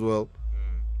end as well,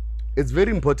 it's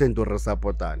very important to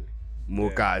support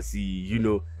Mokasi, you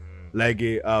know, like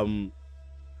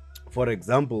for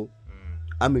example,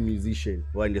 I'm a musician.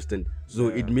 You understand? So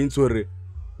it means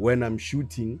when I'm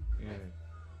shooting,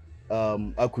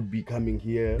 I could be coming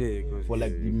here for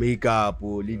like the makeup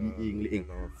or lady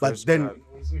but then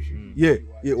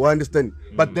you understand.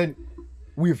 But then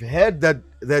we've had that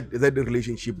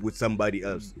relationship with somebody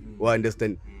else. You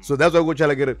understand? So that's why go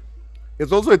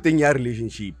it's also a 10-year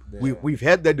relationship. We've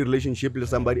had that relationship with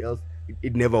somebody else.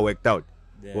 It never worked out.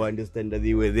 You understand that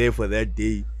they were there for that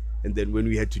day, and then when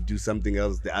we had to do something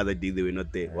else the other day, they were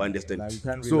not there. You understand? Like, you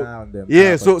can't So rely on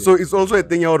them. so it's also a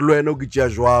thing as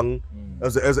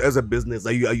a business.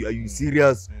 Are you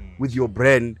serious with your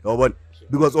brand or what?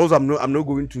 Because also I'm not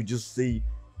going to just say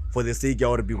for the sake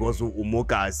or because of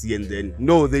Umokasi and then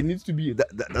no, there needs to be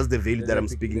that's the value that I'm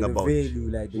speaking about. Value,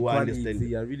 like the You quality.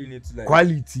 understand? I really need to like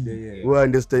Quality. You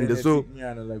understand? So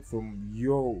like from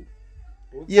your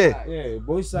both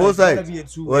both sides. sides. Gotta be a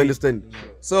two-way. You understand?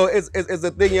 So it's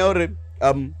a thing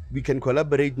we can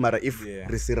collaborate mara if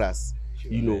serious,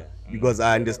 you know, because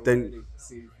I understand.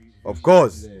 Of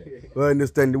course, I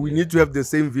understand. We need to have the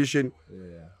same vision.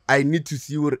 I need to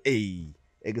see where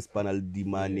panel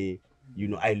money. You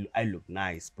know, I look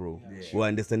nice, bro. You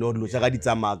understand?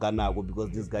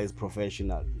 Because this guy is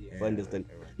professional. You understand?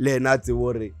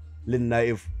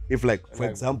 If like for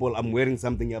example I'm wearing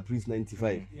something at Priest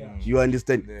 95, you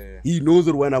understand? He knows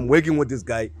that when I'm working with this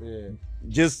guy,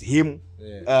 just him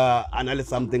analyze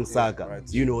something saka,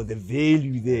 you know, the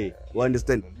value there. You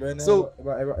understand? So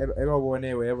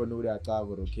ever know that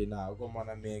okay now come on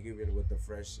and make it with the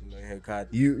fresh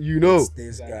haircut. You know it's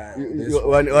this guy.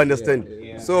 you understand?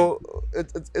 So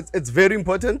it's very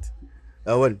important.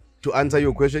 To answer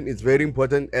your question, it's very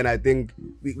important, and I think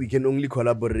we can only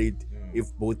collaborate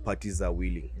if both parties are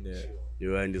willing.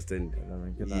 You understand?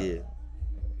 Okay,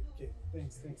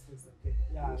 thanks. Okay.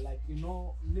 Yeah, like you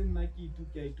know, Naki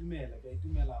to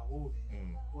Kaitumela whole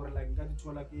or like got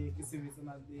to like a service and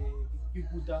the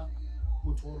Kikuta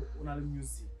motor on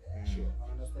music. Sure, I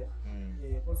understand.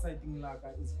 What's I think like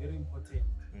is very important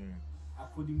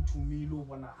according to me, low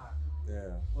one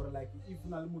or like if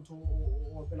Nalimuto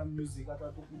or music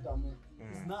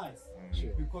it's nice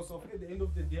because of at the end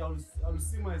of the day I'll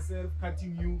see myself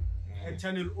cutting you at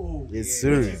channel O. Yes,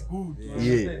 sir. Which is good.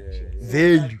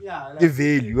 Value.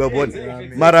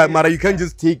 Value. Mara, you can't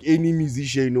just take any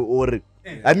musician or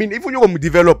I mean, if you're a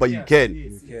developer, you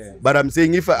can. But I'm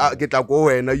saying if I get like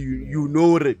you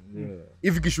know it.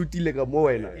 If you shoot like a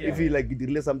moena, if you like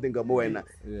delay something a moena,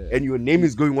 and your name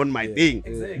is going on my thing,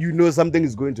 you know something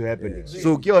is going to happen.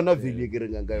 So we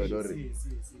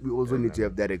also need to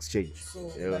have that exchange. So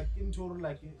like in total,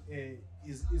 like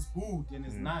is good and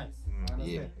it's nice.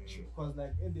 Because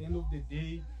like at the end of the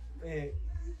day,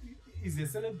 is a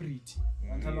celebrity.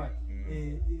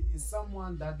 Is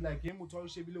someone that like him to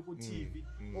TV or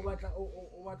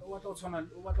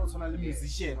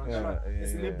musician, a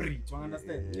celebrity, you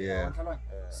understand?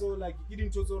 So like it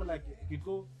didn't like it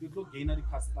go gain the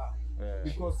casta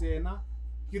because he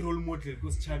role model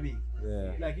goes chabby.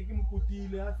 Like he can put the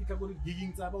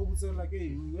gigging like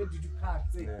hey, where did you cut?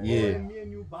 Say, me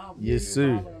and you Barber. Yes,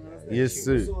 sir. Yes,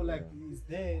 sir. So like is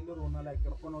there like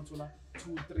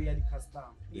 2-3 at the casta.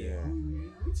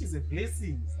 Which is a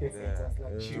blessing.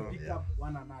 Like you pick up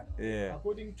one another.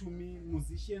 According to me,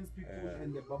 musicians people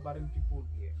and the barbarian people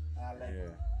are like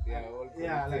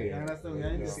like you understand, we are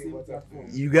in the same platform.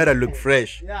 You gotta look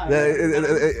fresh. Keep a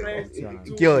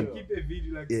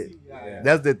video like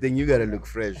that's the thing, you gotta look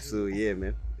fresh. So yeah,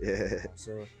 man.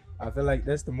 So I feel like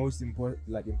that's the most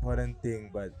important thing,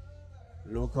 but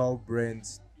local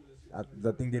brands, I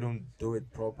think they don't do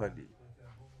it properly.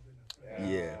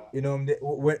 You know,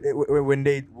 when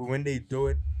they do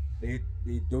it, they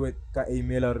do it ka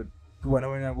email or when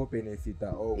go benefit you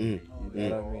know what I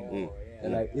mean?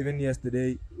 And like even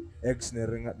yesterday, ex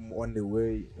on the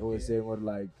way, I was saying what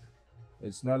like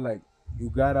It's not like you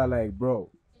gotta like, bro,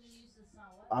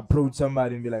 approach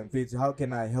somebody and be like, Faith, how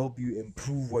can I help you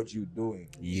improve what you're doing?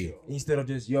 Yeah. Instead of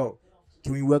just, yo,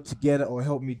 can we work together or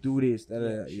help me do this?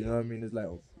 You know what I mean? It's like,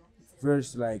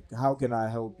 first, like, how can I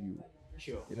help you?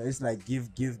 Sure. You know, it's like give,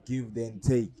 then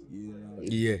take. You know.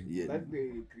 Yeah. That's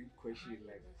the great question.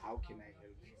 Like, how can I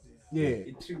help you? Yeah.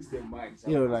 It tricks their minds.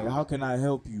 You know, like, how can I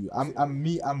help you?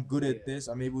 I'm good at this.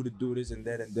 I'm able to do this and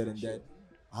that and that and that.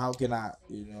 How can I,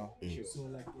 you know? So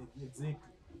like exactly.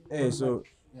 Hey, so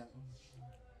Like, yeah.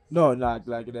 no, like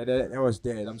that was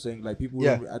dead. I'm saying like people.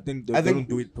 Yeah. I think they don't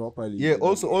do it properly. Yeah.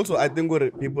 Also, I think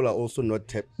what people are also not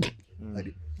tapped.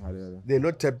 They're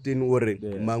not tapped in what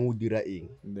mangu dira ing.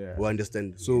 You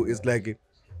understand? So it's like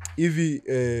if he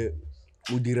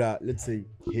udira, let's say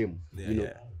him, you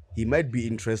know, he might be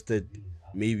interested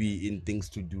maybe in things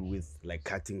to do with like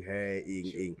cutting hair,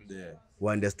 ing. You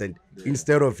understand?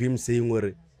 Instead of him saying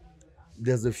what.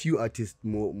 There's a few artists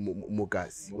more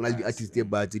guys. When I be artists there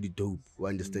but the dope, you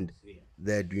understand?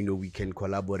 That you know we can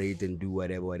collaborate and do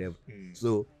whatever.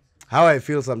 So how I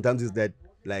feel sometimes is that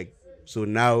like so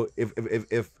now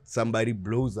if somebody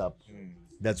blows up,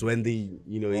 that's when they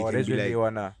you know it can be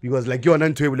like because like you're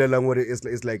not table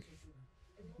it's like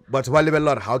but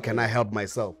how can I help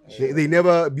myself? They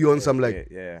never be on some like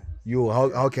yo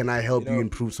how can I help you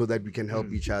improve so that we can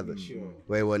help each other.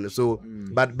 So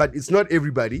but it's not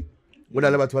everybody. When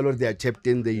they are tapped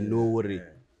in, they know what you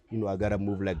know, I gotta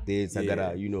move like this, I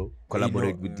gotta, you know,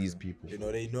 collaborate with these people. You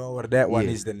know, they know where that one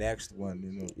is the next one,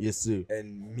 you know. Yes, sir.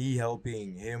 And me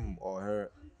helping him or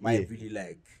her might really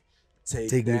like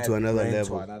take me to another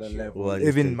level. Well,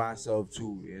 even myself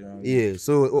too, you know. Yeah,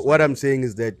 so what I'm saying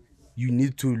is that you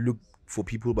need to look for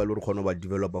people by about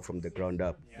developer from the ground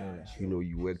up. You know,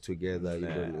 you work together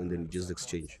and then you just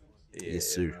exchange. Yes,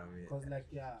 sir. Because like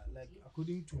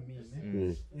according to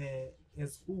me,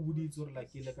 as who would it or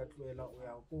like kuta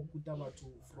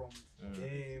batho from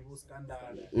scandal,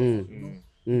 you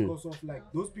know, because of like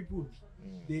those people,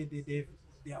 they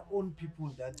their own people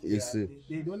that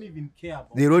they don't even care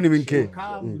about. They don't even care. They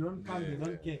don't come, they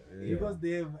don't care because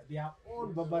they are all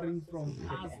barbering from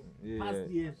past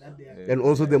years that they are. And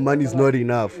also the money is not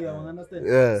enough. Yeah, I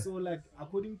understand. So like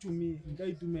according to me,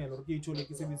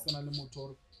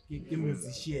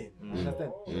 musician,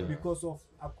 understand? Because of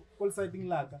citing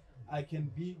laga, I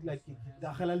can be like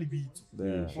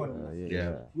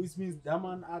which means that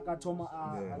man like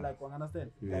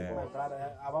understand like my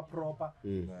brother our proper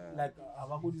like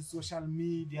our good social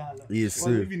media yes,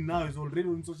 even now is already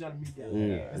on social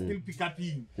media still pick up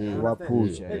in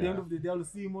at the end of the day I'll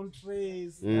see him on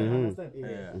trace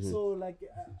understand so like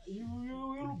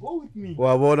you'll go with me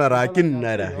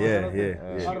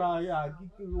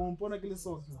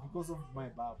because of my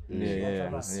barb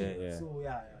so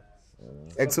are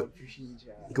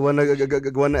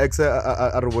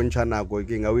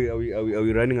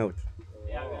we running out?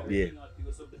 Yeah.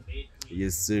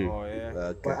 Yes, sir. Oh,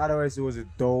 yeah. But otherwise, it was a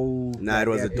dope. It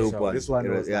was a dope one. This one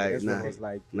was like, it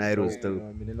was dope.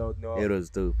 It was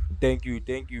dope. Thank you,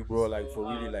 bro, like for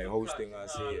really like hosting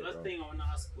us here. Last thing I wanna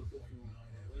ask both of you,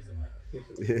 where's the mic?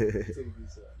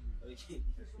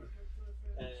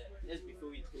 Just before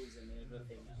we close and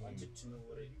everything, I wanted to know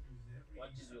what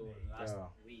is your last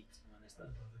weight? You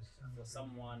understand? For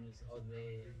someone who's out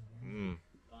there, you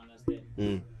understand?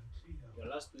 Your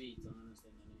last weight, you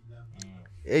understand?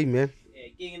 Hey, man.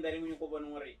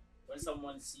 When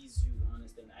someone sees you,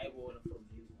 understand? I want from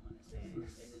you, understand? And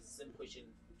it's the same question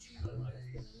to you,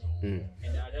 understand?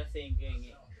 And the other thing,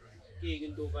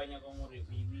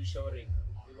 we showering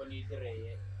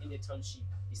in the township,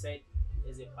 beside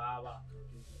as a barber,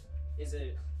 as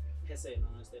a person,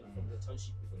 understand, from the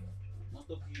township. Most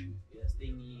of you are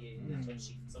staying here in the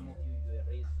township, some of you were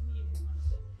raised here,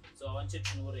 understand? So I wanted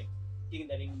to know, think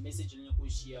that in message you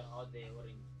could share out there, or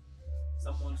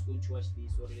someone's going to watch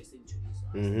this or listen to this,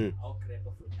 I'll grab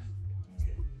it from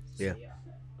you. Yeah.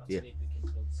 We can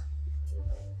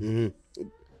close.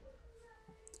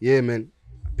 Yeah, man.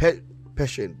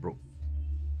 Passion, bro.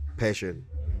 Passion.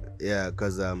 Yeah,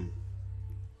 cause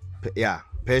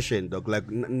passion, dog. Like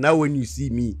now when you see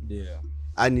me,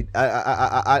 I need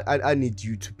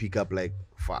you to pick up like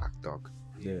fuck, dog.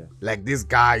 Yeah. Like this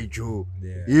guy, Joe.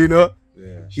 Yeah. You know?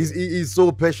 Yeah. He's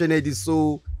so passionate, he's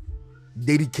so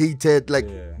dedicated, like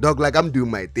dog, like I'm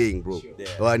doing my thing, bro.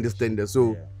 I understand that.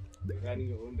 So running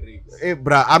your own race. hey,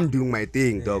 bro, I'm doing my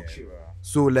thing, dog.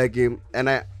 So like and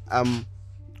I'm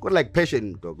got like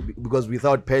passion, dog, because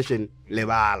without passion,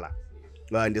 lebala.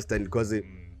 I understand, because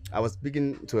I was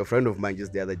speaking to a friend of mine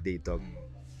just the other day, dog,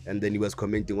 and then he was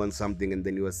commenting on something, and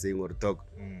then he was saying, or dog,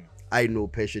 I know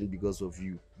passion because of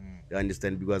you. You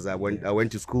understand? Because I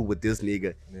went to school with this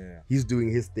nigga. He's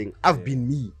doing his thing. I've been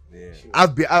me.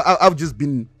 I've just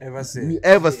been ever since. me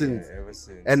ever since.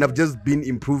 And I've just been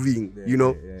improving, you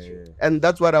know. And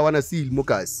that's what I wanna see,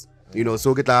 Mukas. You know,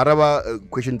 so get a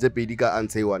question pedika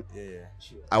and say one.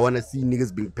 I wanna see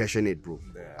niggas being passionate, bro.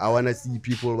 I wanna see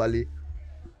people wale,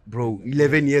 bro,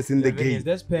 11 years in the game.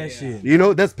 That's passion. You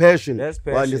know, that's passion. That's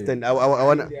passion. I understand. I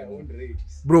wanna,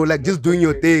 bro, like just doing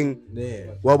your thing.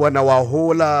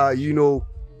 You know,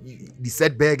 the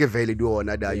setback value do or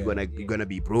nada, you're gonna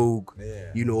be broke.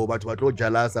 You know, but what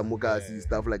jalas and mukas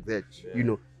stuff like that. You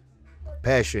know,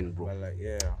 passion, bro.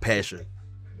 Passion.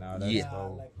 Like,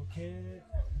 okay,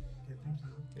 thank you.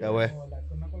 Like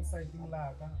on citing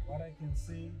what I can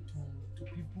say to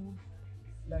people,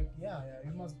 like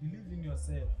you must believe in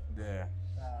yourself. Like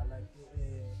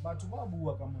but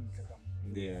babuwa kama ntleka.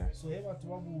 So but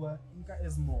babuwa inka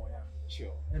is more,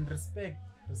 Sure. And respect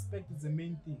is the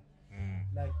main thing.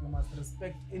 Like you must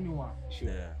respect anyone.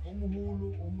 Sure.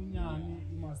 Omuhulu, omunyani,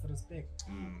 you must respect.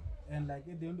 And like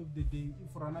at the end of the day,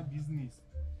 if you run a business,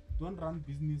 don't run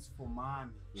business for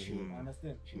money.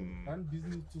 Understand? Run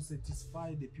business to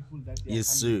satisfy the people that they are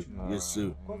coming to. Yes, sir.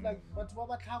 Because like, but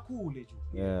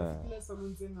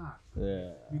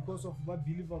because of what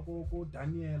believe go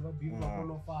Daniel, what believe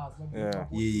all of us, what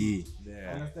believe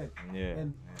understand?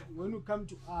 And when you come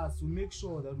to us, we make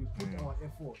sure that we put our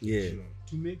effort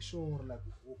to make sure like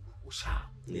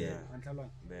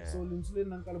so linsule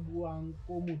nankala buang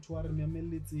ko motho wa re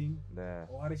memelletseng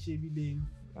o re shebileng,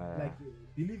 like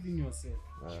believe in yourself.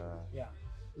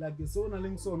 Like so na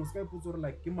leng sono sky putso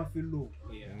like ke mafelo,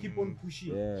 keep on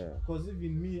pushing, because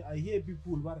even me I hear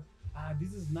people but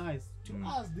this is nice to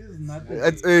us, this is nothing.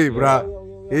 That's bro.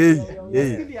 I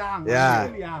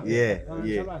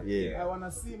wanna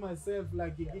see myself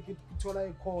like a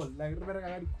call, like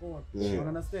I call. You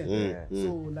understand?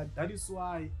 So like that is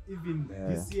why even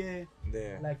this year,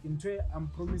 like in I'm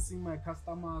promising my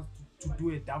customers to do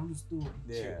a double store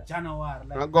January.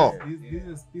 Like this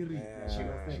is spirit.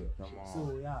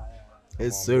 So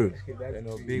yes, sir. You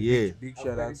know, big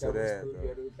shout out to that.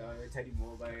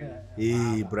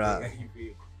 Bro.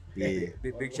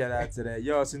 Big shout out to that.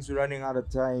 Yo, since we're running out of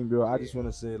time, bro, I just want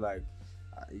to say like,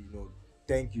 you know,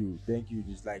 thank you,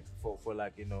 just like for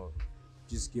like, you know,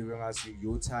 just giving us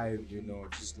your time, you know,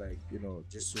 just like, you know,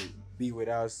 just to be with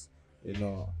us, you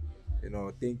know,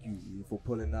 thank you for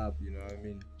pulling up, you know what I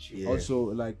mean?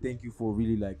 Also, like, thank you for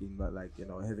really like, you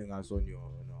know, having us on your,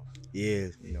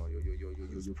 you know, you know,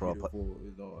 your proper,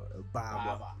 you know,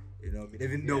 barber. You know what I mean?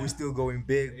 Even though we're still going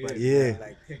big, but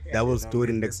like that was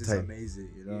doing next time. Amazing,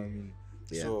 you know what I mean?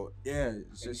 So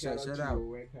shout out.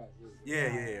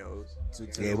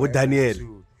 With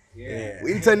Daniel.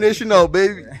 International,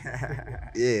 baby.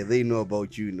 They know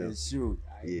about you now. Shoot.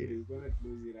 We're gonna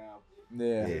close it up. I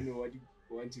don't know what you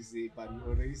want to say, but you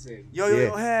already said.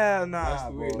 Yo, hell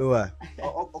nah, bro. No.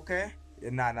 Okay.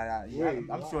 Nah.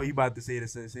 I'm sure you about to say the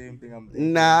same thing. I'm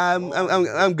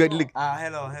good. Look.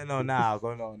 Hello, nah,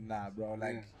 bro.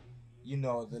 Like, you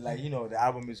know, the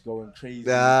album is going crazy.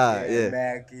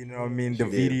 Back, you know what I mean? The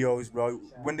videos, bro.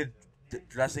 When did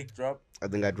Jurassic drop? I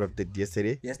think I dropped it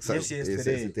yesterday.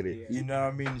 Yesterday. You know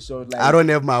what I mean? So like, I don't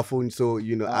have my phone, so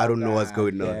you know, I don't know what's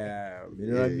going on. You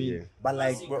know what I mean? But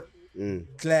like, bro.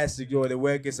 Classic, yo, the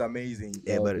work is amazing.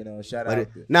 But you know, shout out.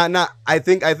 Nah. I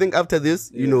think after this,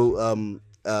 you know,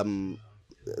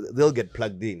 they'll get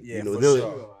plugged in. Yeah, you know,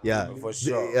 for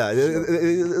sure.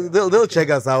 They'll check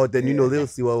us out, and you know, they'll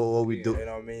see what we do. You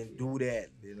know what I mean? Do that.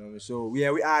 You know what I mean? So we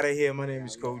out of here. My name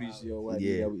is Cody. Yo,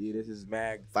 this is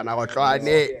Mag.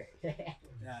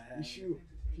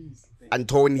 Peace.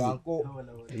 Anthony. Danko.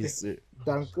 Yes, sir.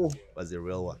 Danko was the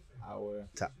real one. Our.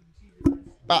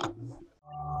 Bye.